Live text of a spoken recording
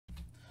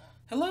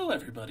Hello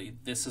everybody,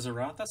 this is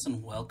Aurathas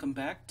and welcome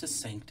back to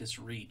Sanctus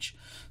Reach.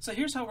 So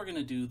here's how we're going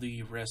to do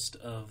the rest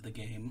of the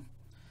game.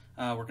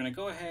 We're going to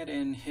go ahead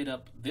and hit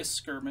up this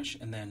skirmish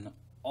and then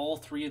all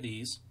three of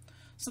these.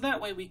 So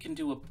that way we can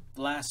do a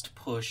last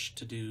push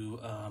to do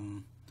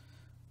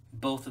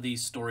both of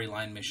these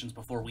storyline missions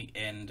before we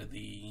end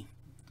the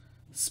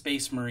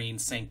Space Marine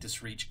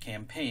Sanctus Reach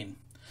campaign.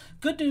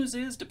 Good news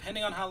is,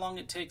 depending on how long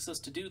it takes us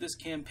to do this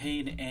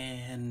campaign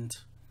and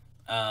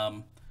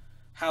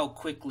how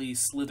quickly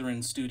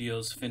Slytherin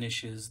Studios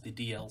finishes the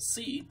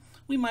DLC,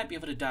 we might be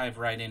able to dive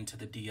right into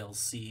the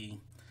DLC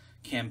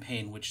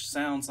campaign, which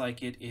sounds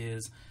like it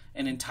is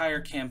an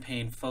entire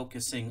campaign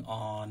focusing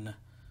on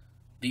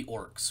the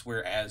Orks,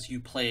 whereas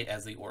you play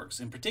as the Orks,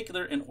 in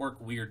particular an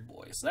Ork Weird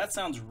Boy. So that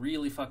sounds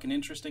really fucking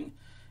interesting,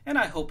 and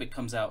I hope it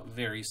comes out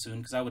very soon,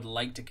 because I would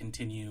like to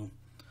continue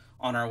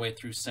on our way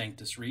through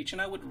Sanctus Reach,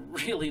 and I would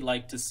really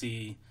like to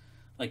see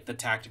like the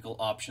tactical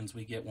options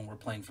we get when we're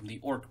playing from the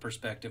Ork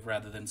perspective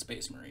rather than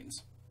Space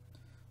Marines.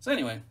 So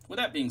anyway, with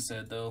that being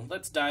said though,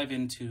 let's dive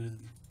into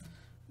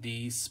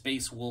the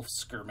Space Wolf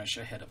skirmish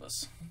ahead of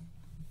us.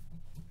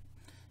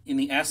 In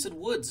the Acid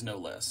Woods, no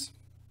less.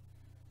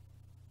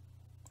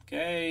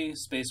 Okay,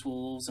 Space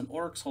Wolves and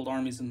Orks hold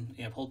armies and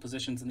hold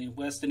positions in the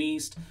west and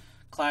east,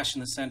 clash in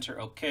the center.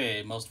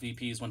 Okay, most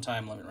VPs when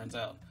time limit runs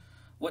out.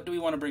 What do we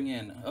want to bring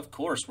in? Of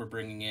course we're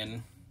bringing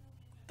in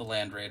the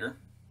Land Raider.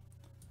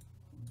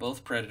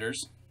 Both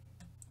Predators.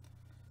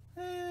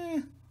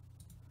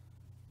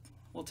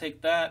 We'll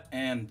take that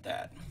and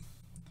that.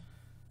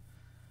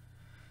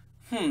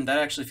 That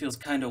actually feels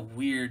kind of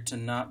weird to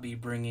not be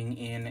bringing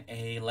in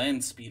a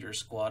Land Speeder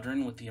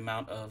squadron with the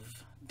amount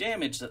of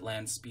damage that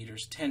Land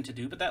Speeders tend to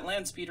do, but that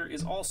Land Speeder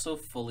is also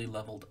fully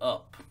leveled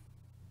up.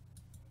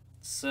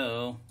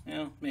 So,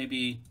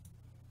 maybe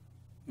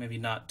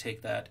not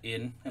take that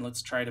in, and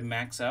let's try to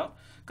max out,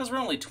 because we're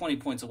only 20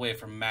 points away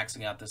from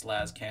maxing out this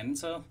las cannon,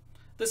 so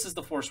this is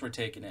the force we're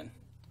taking in.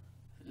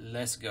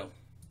 Let's go.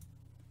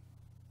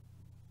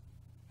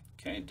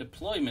 Okay,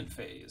 deployment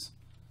phase.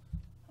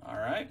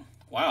 Alright.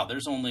 Wow,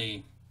 there's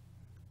only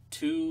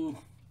two...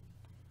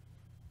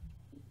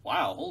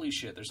 Wow, holy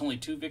shit. There's only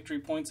 2 victory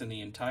points in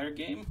the entire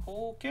game?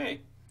 Okay.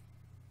 Okay,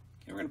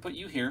 we're going to put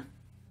you here.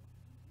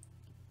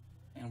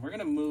 And we're going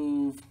to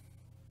move...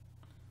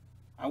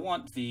 I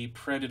want the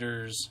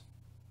Predators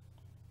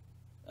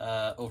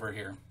over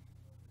here.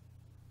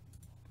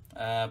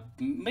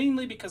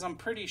 Mainly because I'm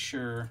pretty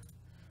sure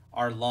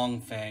our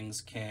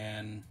Longfangs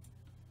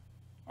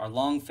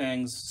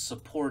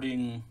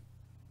supporting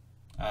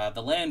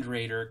the Land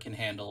Raider can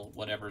handle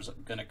whatever's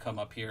going to come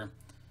up here.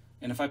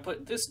 And if I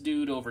put this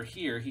dude over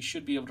here, he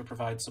should be able to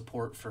provide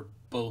support for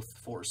both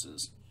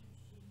forces.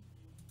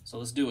 So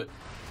let's do it.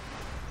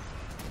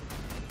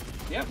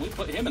 Yeah, we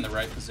put him in the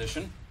right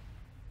position.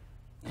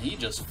 And he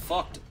just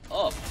fucked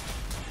up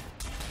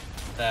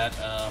that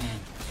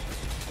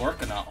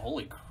Gorkanaut.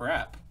 Holy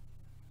crap.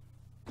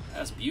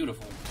 That's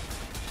beautiful.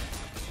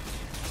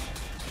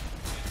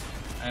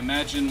 I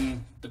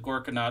imagine the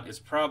Gorkanaut is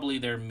probably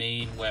their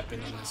main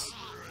weapon in this.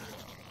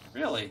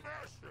 Really?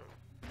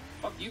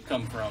 Fuck you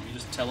come from? You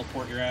just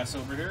teleport your ass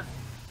over here?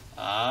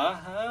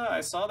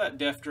 I saw that,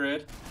 Death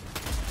Dread.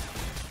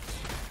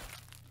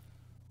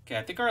 Okay,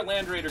 I think our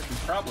Land Raider can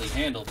probably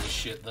handle this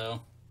shit,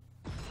 though.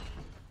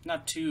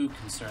 Not too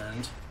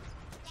concerned.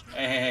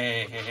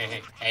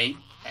 Hey.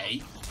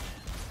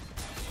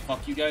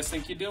 Fuck you guys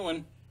think you're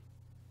doing?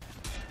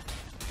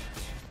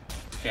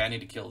 Okay, I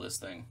need to kill this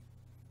thing.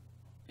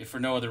 If for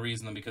no other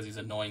reason than because he's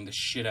annoying the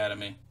shit out of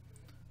me.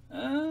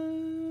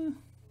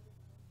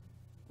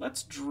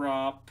 Let's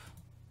drop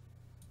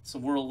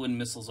some whirlwind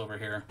missiles over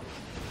here.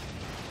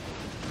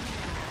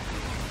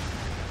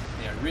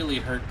 Yeah, really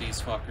hurt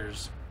these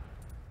fuckers.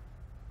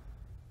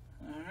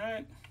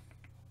 Alright.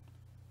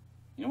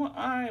 You know what?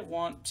 I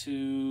want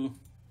to...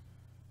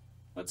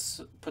 Let's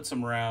put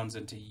some rounds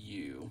into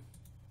you.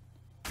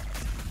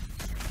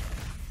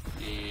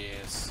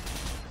 Yes.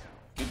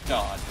 Good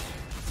God.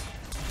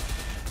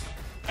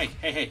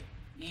 Hey.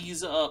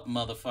 Ease up,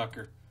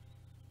 motherfucker.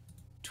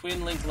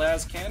 Twin link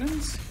las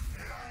cannons.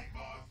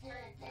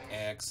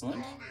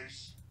 Excellent.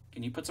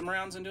 Can you put some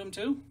rounds into him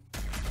too?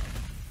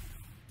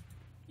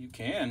 You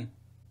can.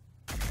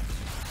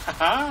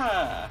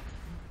 Haha!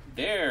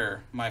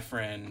 There, my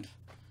friend,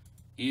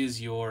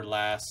 is your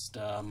last,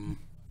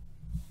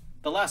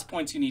 the last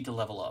points you need to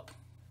level up.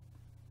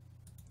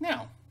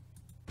 Now,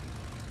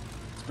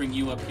 let's bring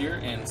you up here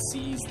and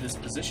seize this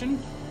position.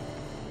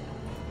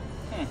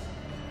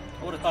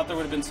 I would have thought there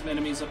would have been some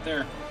enemies up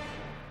there.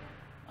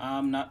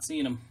 I'm not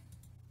seeing them.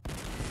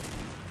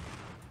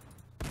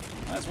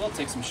 Might as well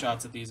take some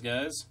shots at these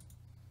guys.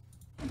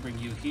 I'll bring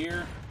you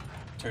here.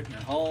 Turn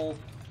your hull.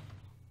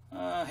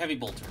 Heavy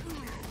bolter.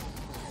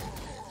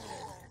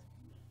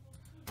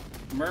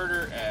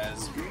 Murder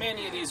as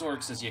many of these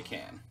Orks as you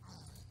can.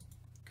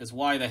 Because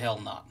why the hell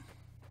not?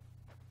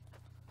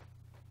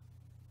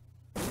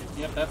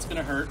 Yep, that's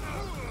gonna hurt.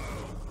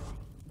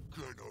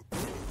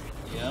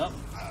 Yep.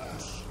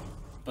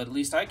 But at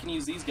least I can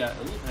use these guys.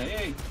 Ooh,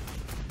 hey.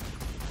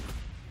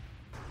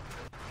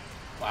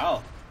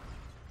 Wow.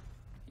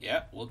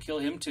 Yeah, we'll kill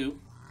him too.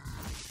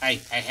 Hey,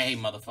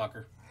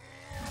 motherfucker.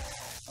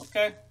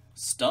 Okay.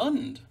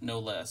 Stunned, no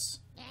less.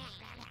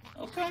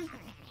 Okay.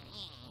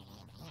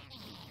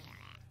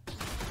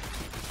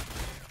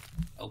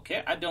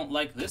 Okay, I don't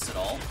like this at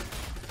all.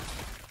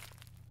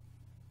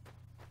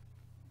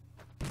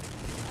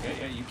 Okay,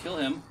 yeah, you kill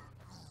him.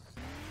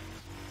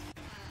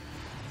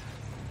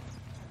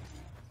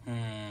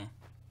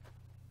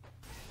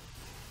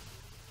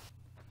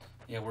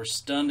 Yeah, we're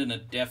stunned and a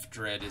death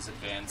dread is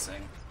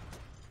advancing.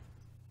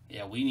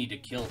 Yeah, we need to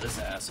kill this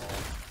asshole.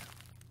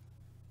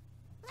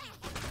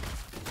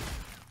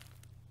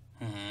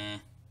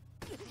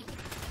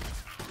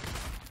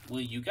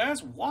 Will you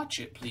guys watch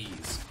it,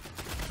 please?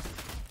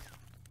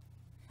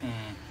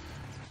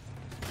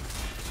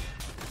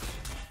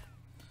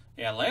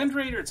 Yeah, Land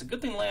Raider, it's a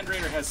good thing Land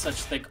Raider has such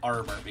thick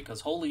armor, because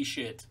holy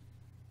shit.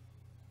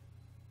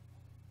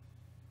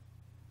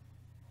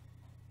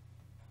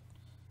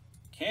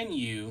 Can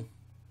you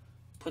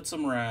put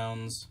some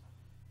rounds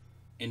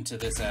into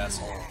this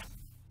asshole?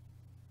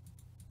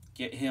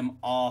 Get him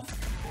off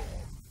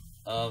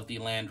of the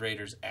Land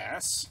Raider's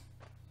ass,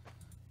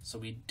 so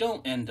we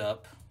don't end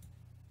up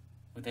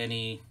with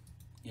any,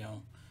 you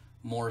know,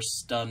 more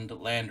stunned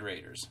Land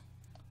Raiders.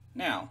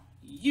 Now,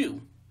 you're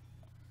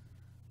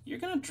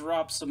gonna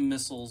drop some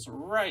missiles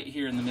right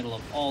here in the middle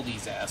of all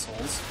these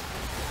assholes.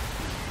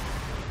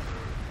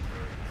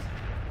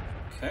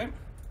 Okay. I'm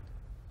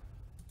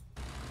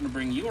gonna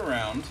bring you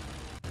around.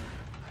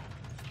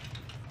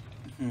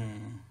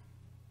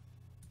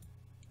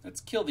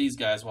 Let's kill these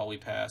guys while we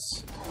pass.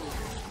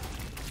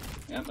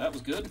 Yeah, that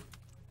was good.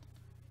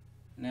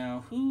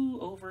 Now, who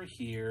over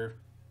here?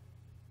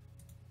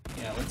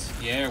 Yeah,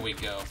 there we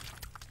go.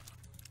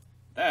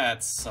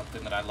 That's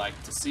something that I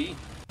like to see.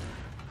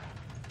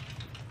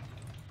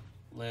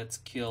 Let's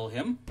kill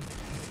him.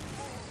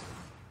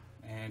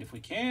 And if we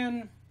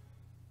can,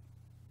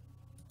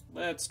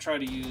 let's try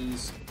to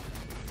use,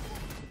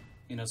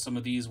 you know, some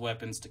of these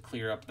weapons to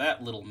clear up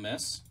that little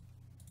mess.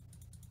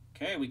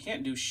 Okay, we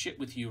can't do shit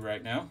with you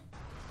right now.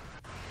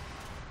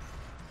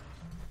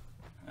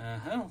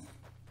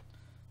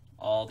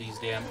 All these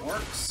damn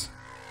orcs.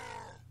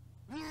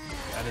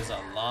 That is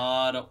a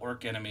lot of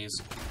orc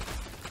enemies.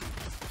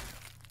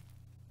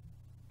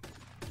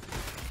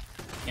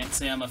 Can't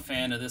say I'm a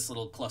fan of this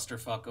little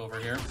clusterfuck over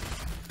here.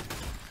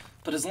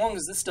 But as long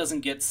as this doesn't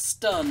get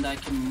stunned, I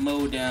can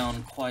mow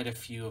down quite a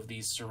few of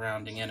these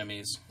surrounding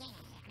enemies.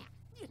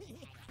 What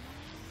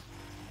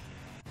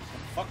the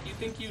fuck you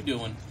think you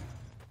doing?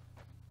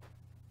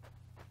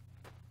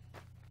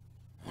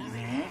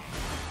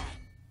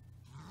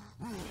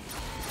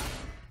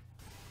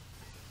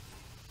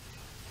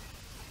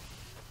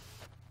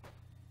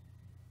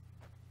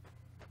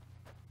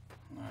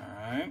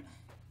 Alright.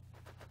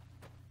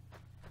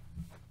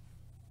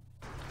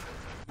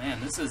 Man,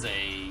 this is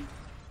a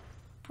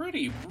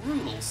pretty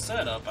brutal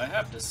setup, I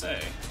have to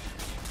say.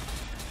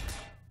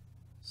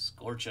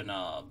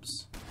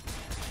 Scorchinobs.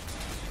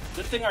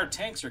 Good thing our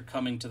tanks are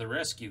coming to the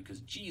rescue,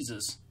 because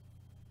Jesus.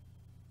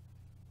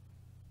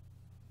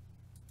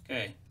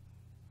 Okay.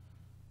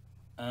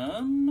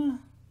 How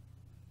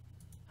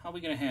are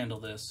we gonna handle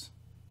this?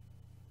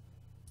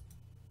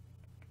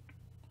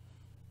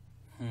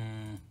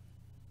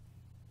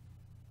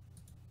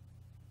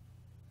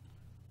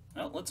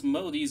 Well, let's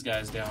mow these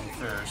guys down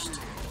first.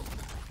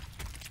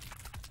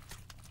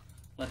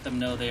 Let them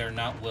know they are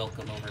not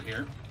welcome over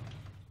here.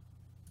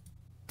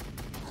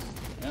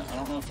 Yeah, I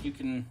don't know if you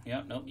can...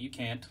 Yeah, nope, you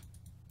can't. I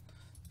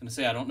was gonna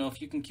say, I don't know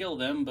if you can kill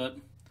them, but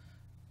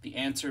the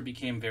answer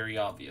became very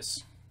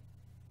obvious.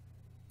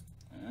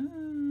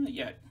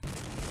 Yeah.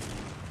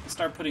 Let's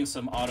start putting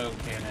some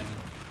autocannon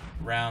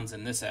rounds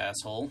in this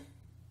asshole.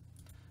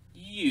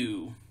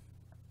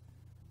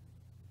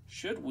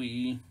 Should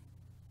we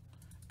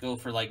go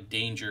for, like,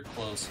 danger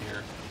close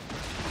here?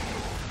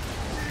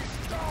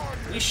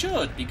 We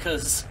should,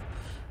 because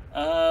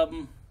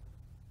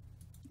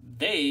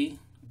they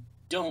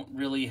don't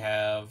really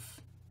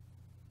have,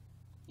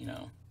 you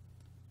know,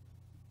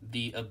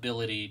 the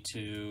ability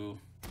to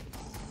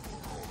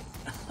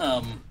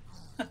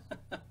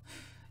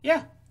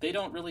yeah, they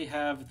don't really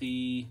have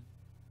the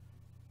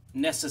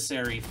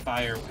necessary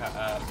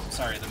firepower.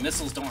 Sorry, the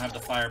missiles don't have the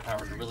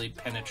firepower to really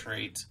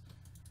penetrate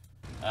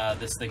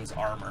this thing's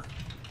armor,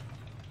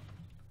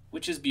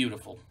 which is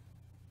beautiful.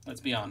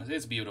 Let's be honest,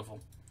 it's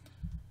beautiful.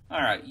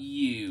 Alright,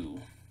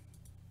 you.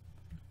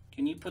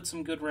 Can you put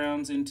some good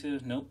rounds into...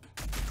 Nope.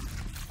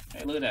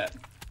 Hey, look at that.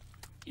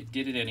 You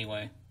did it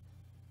anyway.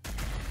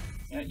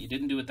 Yeah, you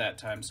didn't do it that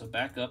time, so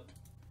back up.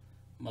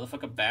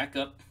 Motherfucker, back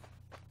up.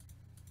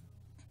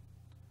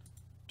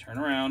 Turn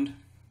around.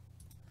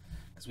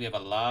 Because we have a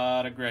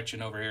lot of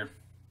Gretchen over here.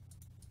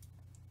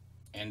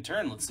 And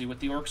turn, let's see what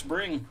the orcs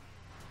bring.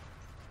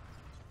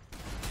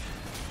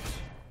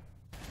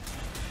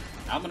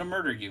 I'm gonna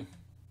murder you.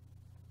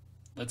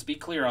 Let's be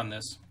clear on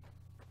this.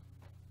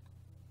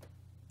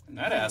 And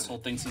that asshole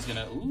thinks he's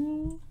gonna...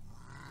 Ooh.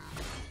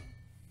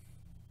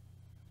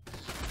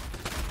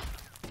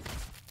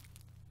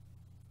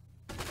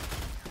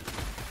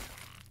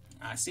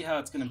 I see how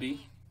it's going to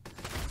be.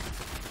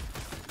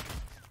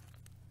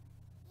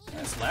 Yeah,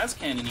 this las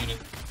cannon unit.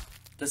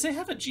 Does it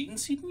have a gene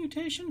seed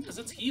mutation? Because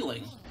it's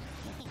healing.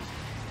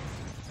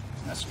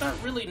 That's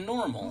not really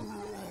normal.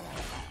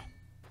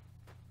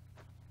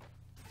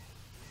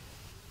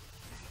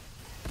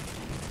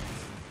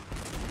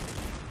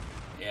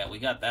 Yeah, we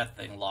got that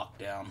thing locked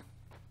down.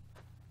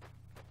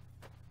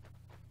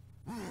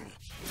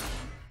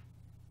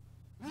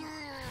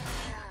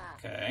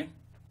 Okay.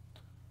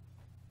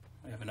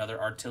 We have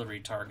another artillery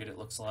target, it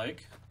looks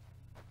like.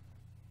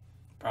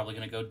 Probably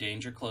going to go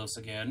danger close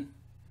again.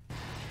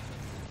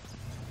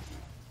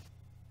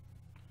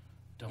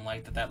 Don't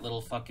like that that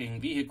little fucking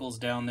vehicle's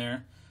down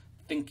there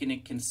thinking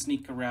it can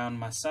sneak around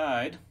my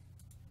side.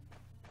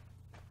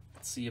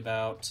 Let's see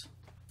about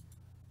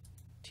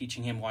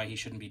teaching him why he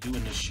shouldn't be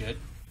doing this shit.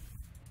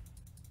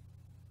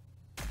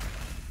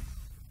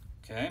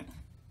 Okay.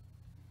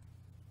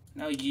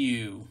 Now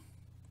you.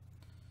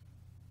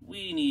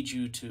 We need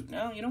you to...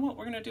 No, you know what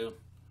we're going to do?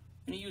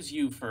 I'm going to use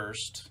you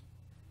first.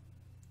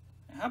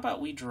 How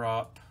about we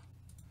drop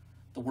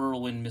the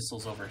whirlwind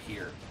missiles over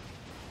here?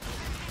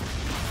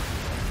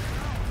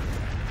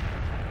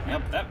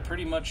 Yep, that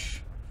pretty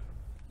much,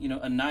 you know,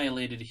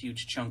 annihilated a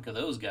huge chunk of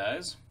those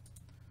guys.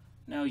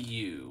 Now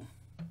you.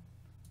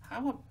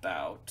 How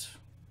about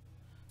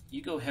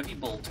you go heavy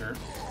bolter?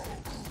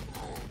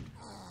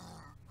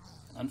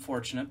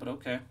 Unfortunate, but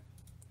okay.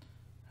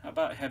 How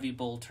about heavy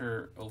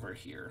bolter over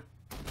here?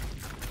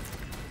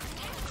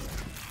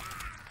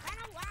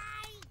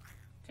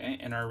 Okay,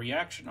 and our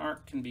reaction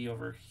arc can be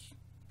over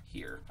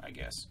here, I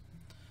guess.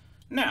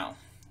 Now,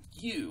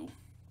 you.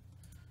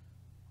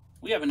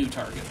 We have a new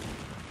target.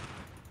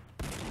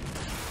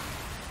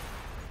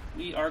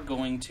 We are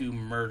going to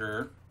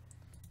murder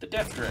the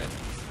Death Dread.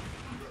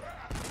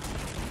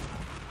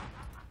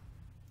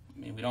 I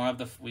mean,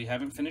 we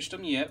haven't finished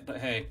him yet, but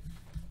hey,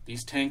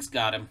 these tanks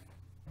got him.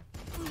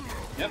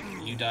 Yep,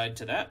 you died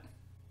to that.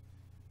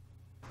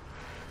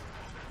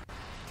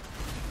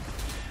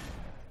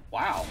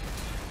 Wow.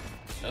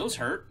 Those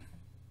hurt.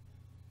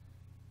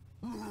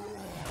 Now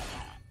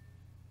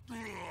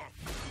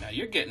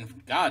you're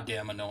getting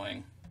goddamn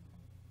annoying.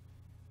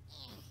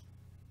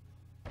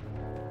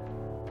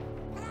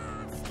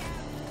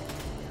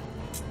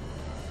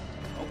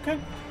 Okay.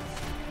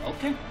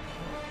 Okay.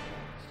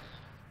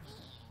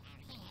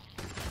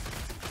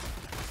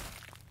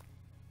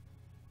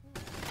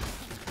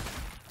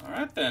 All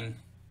right then.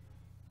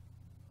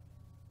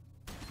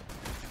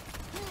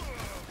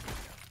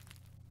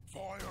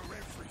 Fire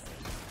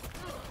everything.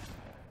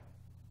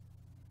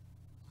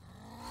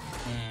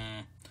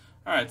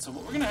 All right, so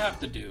what we're gonna have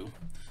to do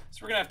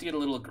is we're gonna have to get a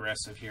little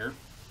aggressive here.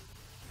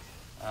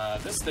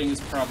 This thing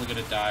is probably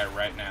gonna die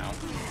right now.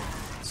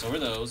 So are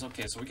those.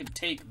 Okay, so we can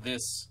take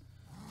this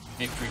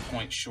victory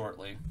point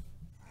shortly,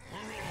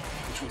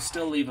 which will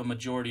still leave a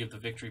majority of the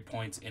victory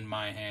points in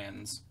my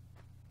hands.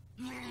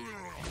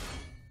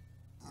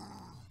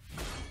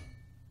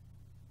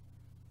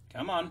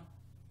 Come on.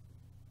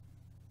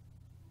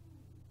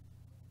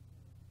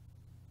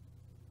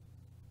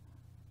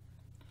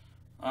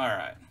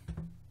 Alright.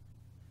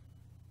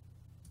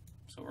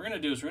 So what we're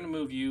going to do is we're going to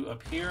move you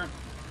up here.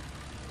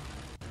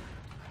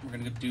 We're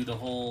going to do the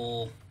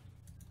whole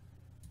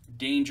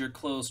danger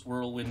close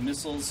whirlwind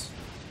missiles.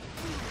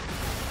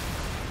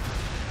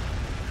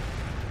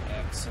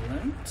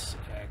 Excellent.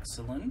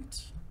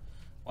 Excellent.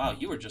 Wow,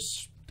 you were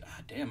just...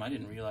 damn, I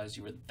didn't realize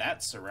you were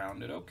that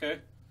surrounded. Okay.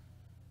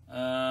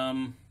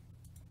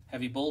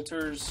 Heavy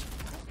bolters.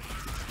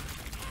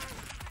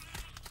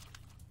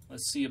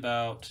 Let's see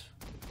about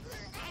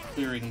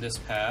clearing this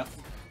path.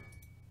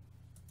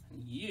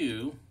 And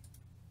you...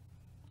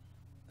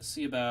 let's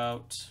see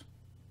about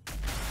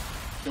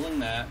killing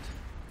that.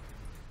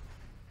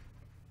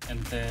 And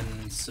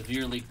then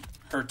severely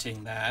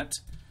hurting that.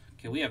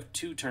 Okay, we have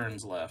 2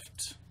 turns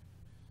left.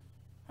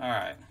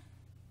 Alright.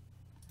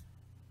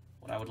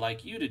 What I would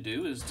like you to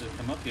do is to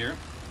come up here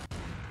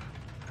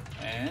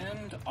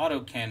and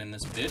auto-cannon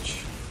this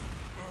bitch.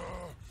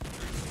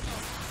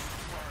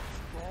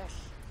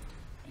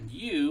 And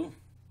you,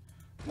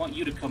 I want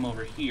you to come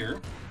over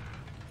here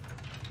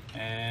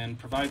and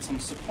provide some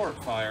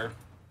support fire.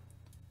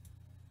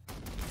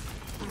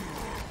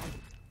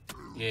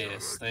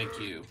 Yes, thank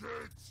you.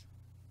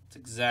 That's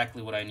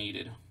exactly what I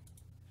needed.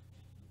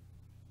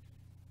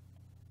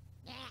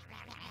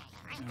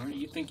 Where do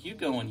you think you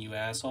going, you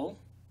asshole?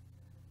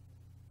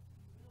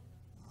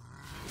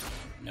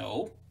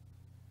 No.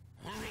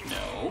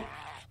 No.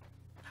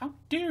 How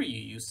dare you,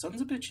 you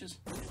sons of bitches.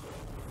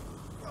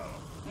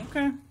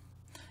 Okay.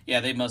 Yeah,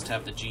 they must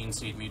have the gene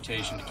seed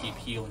mutation to keep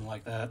healing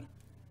like that.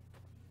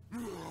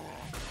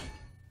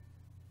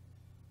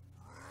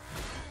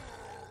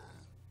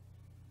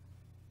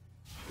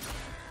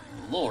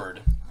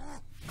 Lord.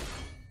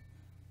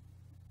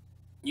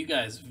 You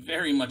guys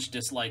very much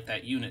dislike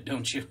that unit,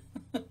 don't you?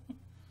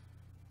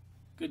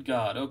 Good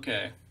God,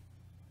 okay.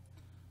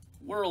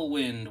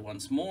 Whirlwind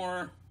once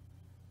more.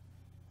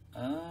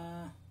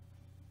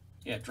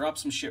 Yeah, drop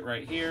some shit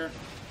right here.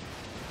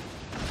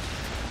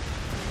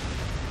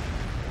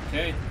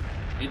 Okay,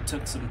 it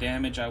took some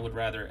damage. I would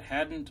rather it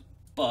hadn't,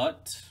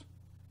 but...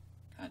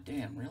 God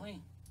damn,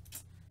 really?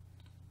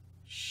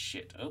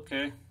 Shit,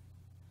 okay.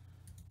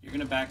 You're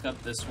gonna back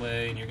up this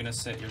way, and you're gonna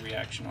set your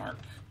reaction arc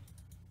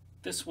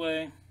this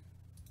way.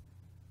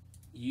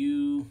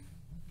 You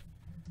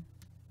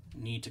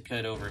need to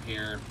cut over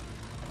here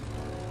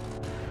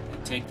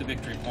and take the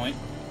victory point,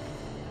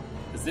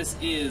 because this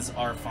is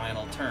our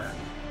final turn.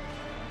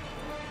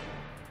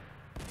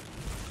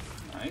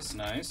 Nice,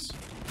 nice.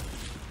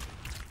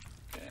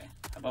 Okay,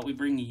 how about we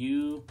bring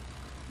you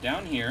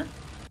down here?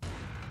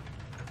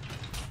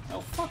 Oh,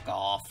 fuck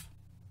off.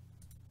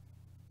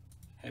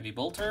 Heavy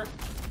bolter.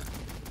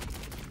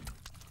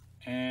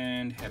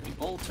 And heavy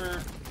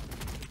bolter,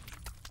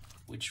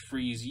 which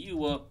frees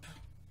you up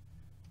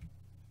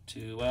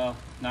to, well,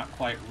 not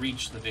quite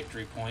reach the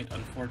victory point,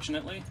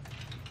 unfortunately,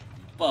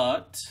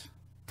 but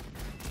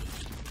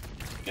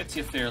gets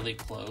you fairly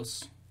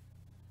close.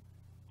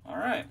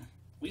 Alright,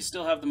 we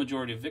still have the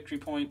majority of victory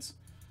points,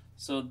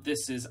 so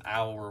this is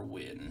our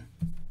win.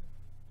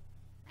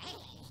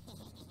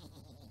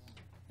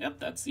 Yep,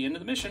 that's the end of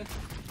the mission.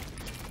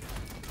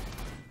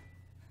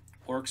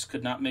 Orks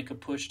could not make a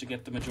push to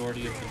get the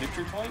majority of the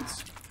victory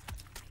points.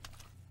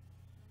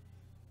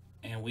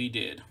 And we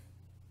did.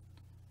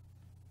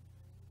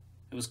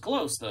 It was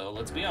close, though,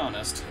 let's be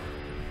honest.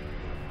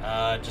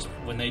 Just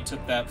when they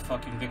took that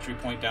fucking victory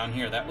point down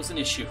here, that was an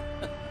issue.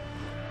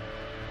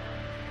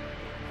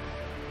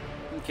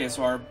 Okay,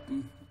 so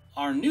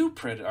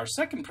our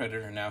second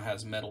Predator now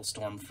has Metal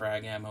Storm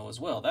frag ammo as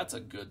well. That's a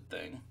good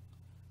thing.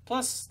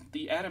 Plus,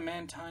 the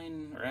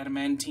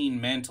adamantine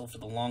mantle for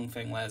the long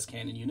fang las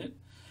cannon unit,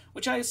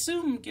 which I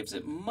assume gives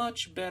it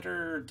much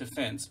better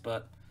defense,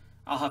 but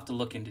I'll have to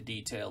look into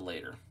detail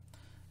later.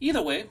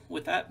 Either way,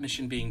 with that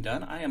mission being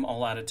done, I am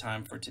all out of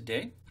time for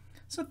today.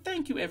 So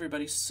thank you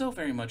everybody so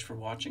very much for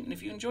watching, and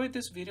if you enjoyed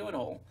this video at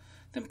all,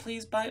 then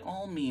please by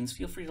all means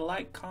feel free to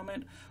like,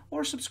 comment,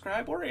 or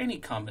subscribe, or any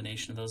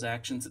combination of those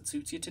actions that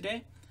suits you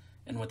today.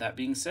 And with that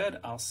being said,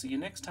 I'll see you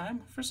next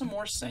time for some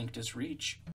more Sanctus Reach.